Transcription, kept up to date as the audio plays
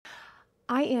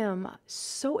I am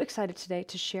so excited today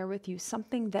to share with you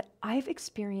something that I've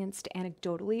experienced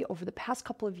anecdotally over the past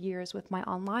couple of years with my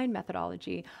online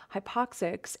methodology,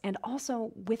 Hypoxix, and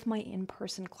also with my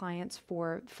in-person clients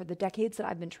for the decades that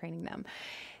I've been training them.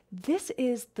 This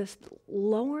is the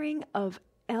lowering of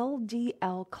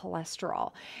LDL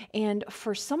cholesterol. And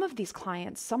for some of these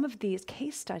clients, some of these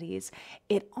case studies,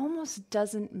 it almost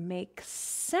doesn't make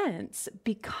sense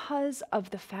because of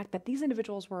the fact that these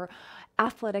individuals were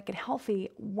athletic and healthy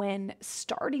when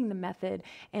starting the method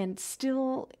and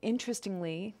still,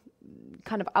 interestingly,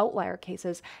 kind of outlier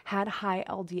cases, had high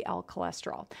LDL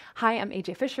cholesterol. Hi, I'm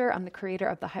AJ Fisher. I'm the creator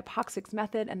of the Hypoxix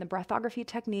method and the breathography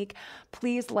technique.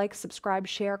 Please like, subscribe,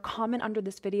 share, comment under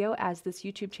this video, as this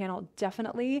YouTube channel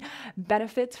definitely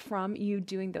benefits from you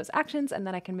doing those actions, and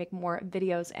then I can make more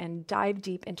videos and dive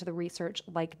deep into the research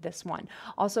like this one.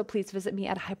 Also, please visit me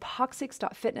at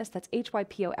hypoxix.fitness. That's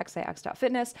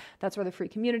hypoxix.fitness. That's where the free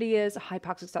community is.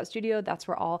 Hypoxix.studio. That's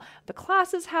where all the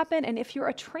classes happen. And if you're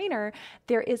a trainer,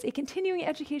 there is a continuing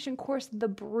education course, the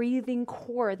breathing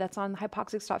core, that's on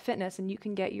hypoxix.fitness, and you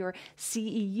can get your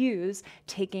CEUs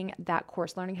taking that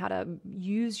course, learning how to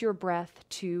use your breath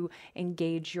to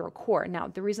engage your core. Now,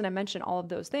 the reason I mention all of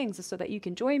those things is so that you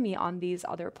can join me on these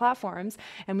other platforms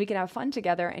and we can have fun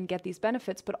together and get these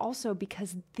benefits, but also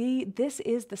because this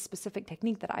is the specific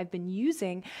technique that I've been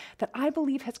using that I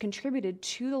believe has contributed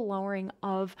to the lowering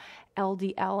of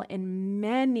LDL in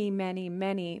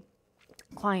many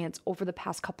clients over the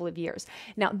past couple of years.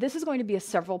 Now, this is going to be a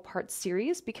several-part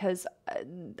series because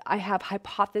I have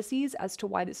hypotheses as to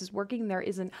why this is working. There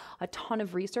isn't a ton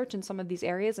of research in some of these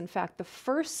areas. In fact, the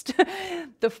first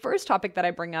topic that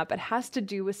I bring up, it has to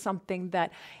do with something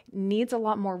that needs a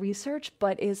lot more research,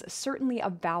 but is certainly a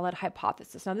valid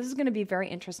hypothesis. Now, this is going to be very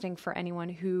interesting for anyone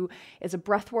who is a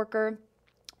breath worker,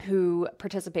 who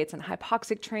participates in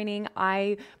hypoxic training.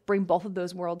 I bring both of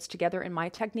those worlds together in my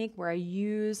technique, where I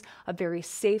use a very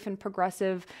safe and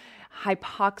progressive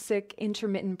hypoxic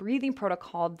intermittent breathing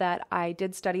protocol that I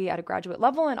did study at a graduate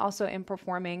level and also am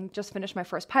performing. Just finished my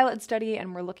first pilot study,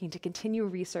 and we're looking to continue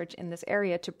research in this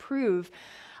area to prove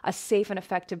a safe and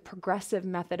effective progressive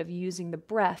method of using the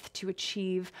breath to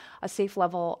achieve a safe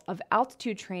level of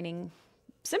altitude training,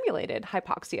 simulated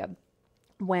hypoxia,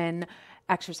 when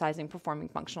exercising, performing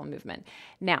functional movement.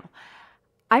 Now,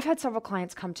 I've had several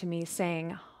clients come to me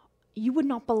saying, you would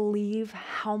not believe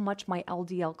how much my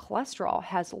LDL cholesterol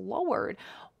has lowered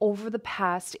over the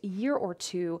past year or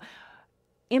two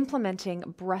implementing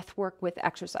breath work with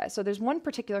exercise. So there's one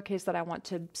particular case that I want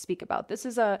to speak about. This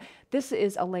is a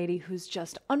lady who's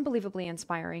just unbelievably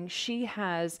inspiring. She's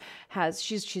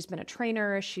been a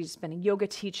trainer, she's been a yoga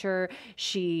teacher,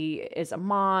 she is a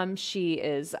mom, she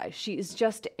is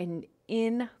just an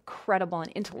incredible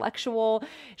and intellectual.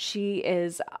 She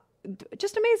is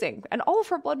just amazing. And all of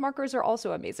her blood markers are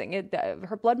also amazing.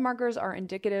 Her blood markers are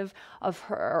indicative of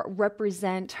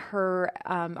represent her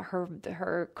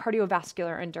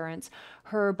cardiovascular endurance,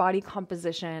 her body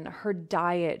composition, her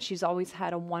diet. She's always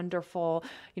had a wonderful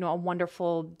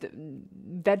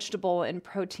vegetable and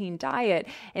protein diet.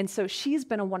 And so she's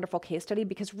been a wonderful case study,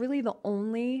 because really the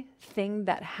only thing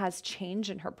that has changed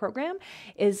in her program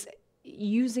is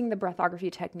using the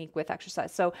breathography technique with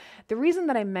exercise. So the reason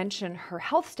that I mention her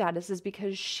health status is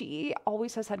because she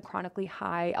always has had chronically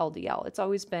high LDL. It's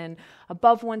always been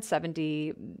above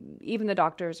 170. Even the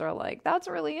doctors are like, that's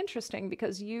really interesting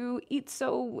because you eat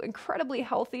so incredibly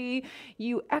healthy,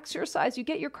 you exercise, you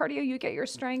get your cardio, you get your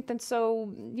strength. And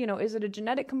so, is it a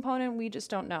genetic component? We just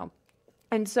don't know.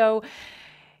 And so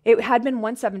it had been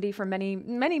 170 for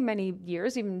many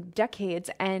years, even decades.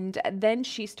 And then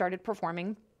she started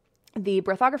performing the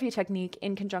breathography technique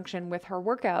in conjunction with her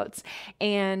workouts.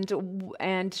 And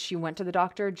she went to the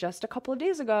doctor just a couple of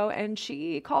days ago, and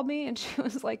she called me and she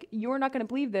was like, you're not going to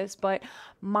believe this, but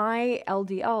my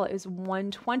LDL is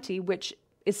 120, which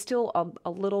is still a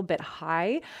little bit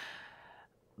high.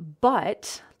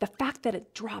 But the fact that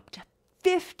it dropped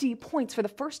 50 points for the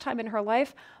first time in her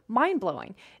life,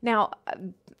 mind-blowing. Now,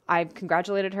 I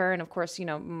congratulated her, and of course,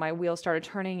 my wheels started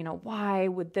turning. Why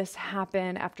would this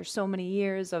happen after so many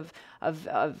years of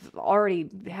already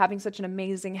having such an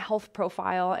amazing health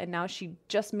profile, and now she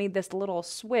just made this little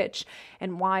switch,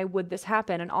 and why would this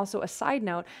happen? And also, a side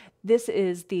note, this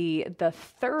is the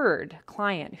third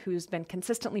client who's been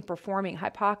consistently performing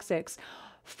Hypoxix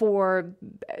for,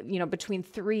 between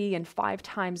 3 and 5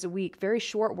 times a week, very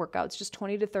short workouts, just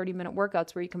 20 to 30 minute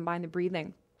workouts where you combine the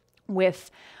breathing with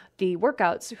the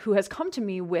workouts, who has come to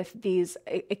me with these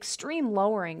extreme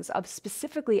lowerings of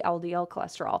specifically LDL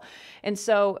cholesterol. And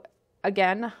so,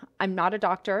 again, I'm not a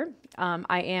doctor.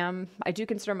 I do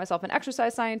consider myself an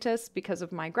exercise scientist because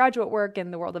of my graduate work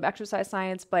in the world of exercise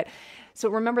science. But so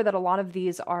remember that a lot of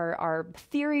these are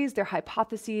theories, they're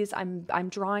hypotheses. I'm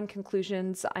drawing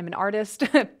conclusions. I'm an artist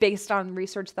based on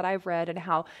research that I've read and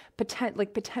how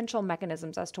potential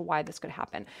mechanisms as to why this could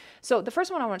happen. So the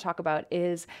first one I want to talk about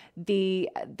is the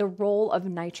role of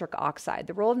nitric oxide.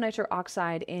 The role of nitric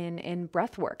oxide in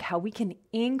breath work, how we can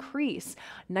increase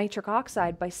nitric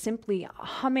oxide by simply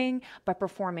humming, by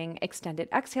performing extended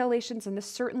exhalations, and this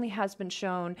certainly has been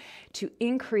shown to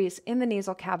increase in the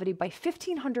nasal cavity by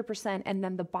 1,500%, and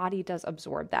then the body does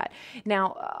absorb that.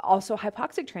 Now, also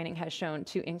hypoxic training has shown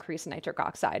to increase nitric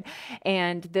oxide,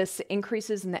 and this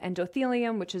increases in the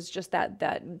endothelium, which is just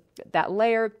that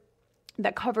layer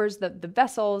that covers the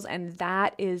vessels, and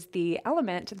that is the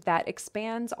element that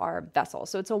expands our vessels.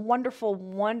 So it's a wonderful,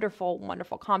 wonderful,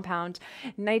 wonderful compound.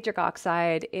 Nitric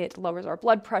oxide, it lowers our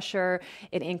blood pressure,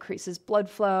 it increases blood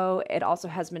flow, it also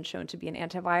has been shown to be an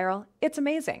antiviral. It's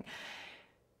amazing.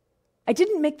 I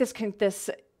didn't make this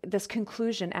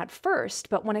conclusion at first,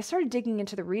 but when I started digging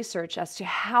into the research as to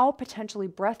how potentially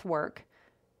breath work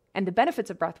and the benefits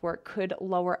of breath work could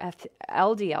lower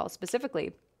LDL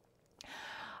specifically,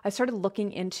 I started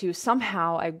looking into,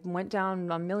 somehow I went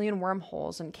down a million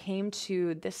wormholes and came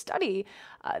to this study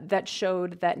that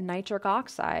showed that nitric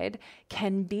oxide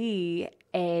can be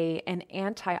an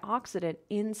antioxidant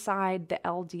inside the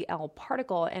LDL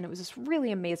particle. And it was this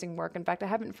really amazing work. In fact, I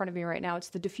have it in front of me right now. It's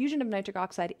the diffusion of nitric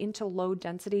oxide into low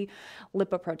density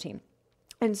lipoprotein.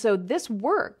 And so this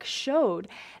work showed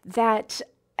that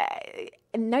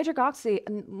nitric oxide,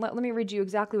 let me read you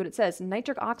exactly what it says.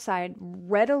 Nitric oxide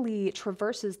readily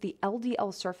traverses the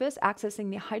LDL surface, accessing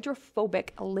the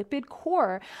hydrophobic lipid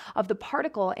core of the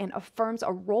particle, and affirms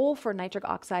a role for nitric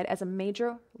oxide as a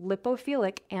major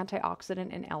lipophilic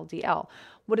antioxidant in LDL.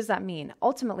 What does that mean?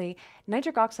 Ultimately,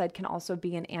 nitric oxide can also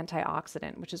be an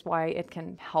antioxidant, which is why it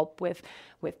can help with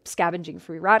scavenging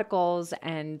free radicals,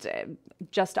 and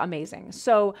just amazing.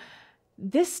 So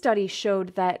this study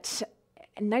showed that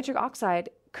nitric oxide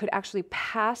could actually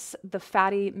pass the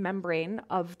fatty membrane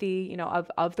of the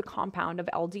compound of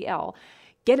LDL,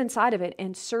 get inside of it,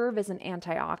 and serve as an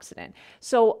antioxidant.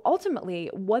 So ultimately,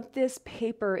 what this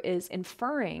paper is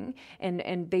inferring,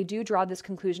 and they do draw this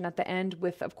conclusion at the end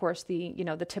with, of course, the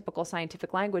typical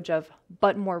scientific language of,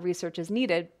 but more research is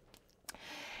needed,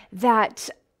 that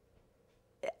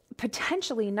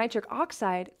potentially nitric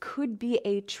oxide could be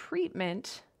a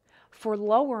treatment for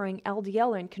lowering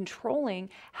LDL and controlling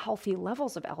healthy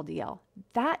levels of LDL.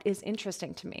 That is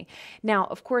interesting to me. Now,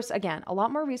 of course, again, a lot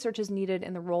more research is needed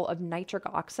in the role of nitric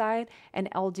oxide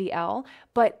and LDL,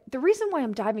 but the reason why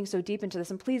I'm diving so deep into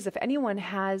this, and please, if anyone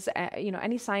has,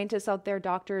 any scientists out there,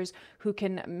 doctors who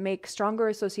can make stronger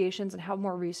associations and have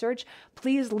more research,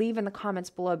 please leave in the comments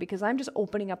below, because I'm just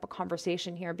opening up a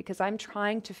conversation here, because I'm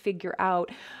trying to figure out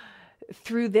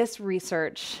through this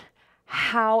research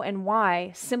how and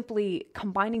why simply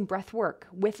combining breath work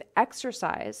with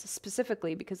exercise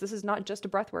specifically, because this is not just a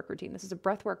breath work routine, this is a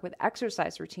breath work with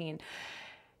exercise routine,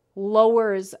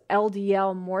 lowers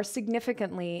LDL more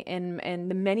significantly in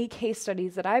the many case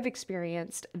studies that I've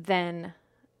experienced than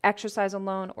exercise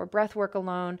alone or breath work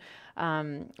alone,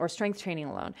 or strength training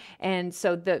alone. And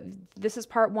so this is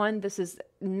part one. This is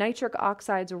nitric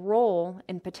oxide's role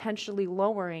in potentially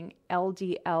lowering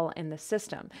LDL in the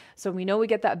system. So we know we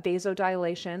get that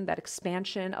vasodilation, that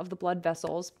expansion of the blood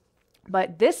vessels.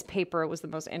 But this paper was the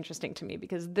most interesting to me,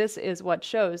 because this is what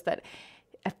shows that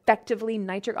effectively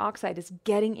nitric oxide is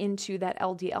getting into that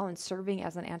LDL and serving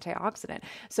as an antioxidant.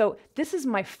 So this is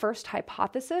my first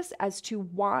hypothesis as to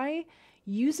why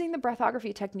using the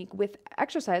breathography technique with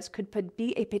exercise could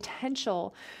be a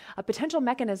potential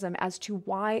mechanism as to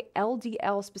why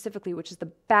LDL specifically, which is the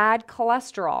bad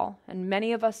cholesterol, and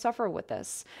many of us suffer with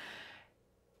this,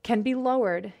 can be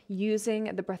lowered using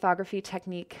the breathography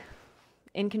technique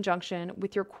in conjunction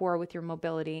with your core, with your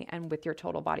mobility, and with your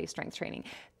total body strength training.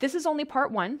 This is only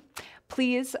part one.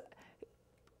 Please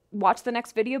watch the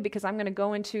next video, because I'm going to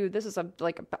go into, this is a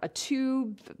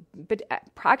two, but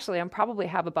actually I probably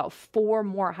have about 4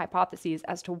 more hypotheses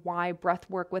as to why breath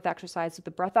work with exercise with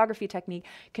the breathography technique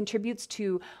contributes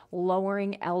to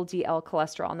lowering LDL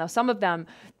cholesterol. Now, some of them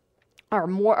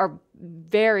are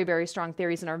very, very strong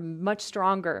theories and are much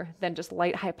stronger than just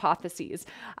light hypotheses.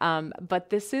 But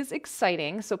this is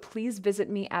exciting. So please visit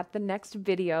me at the next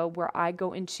video where I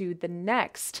go into the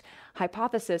next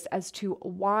hypothesis as to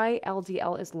why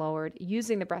LDL is lowered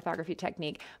using the breathography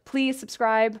technique. Please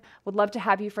subscribe. Would love to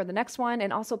have you for the next one.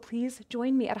 And also please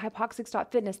join me at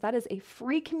hypoxix.fitness. That is a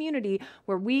free community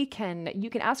where you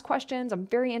can ask questions. I'm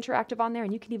very interactive on there,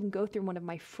 and you can even go through one of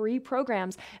my free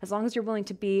programs as long as you're willing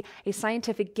to be a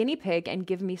scientific guinea pig and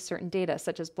give me certain data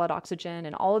such as blood oxygen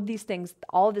and all of these things,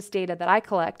 all of this data that I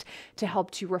collect to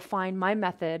help to refine my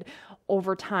method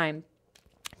over time.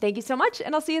 Thank you so much,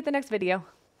 and I'll see you at the next video.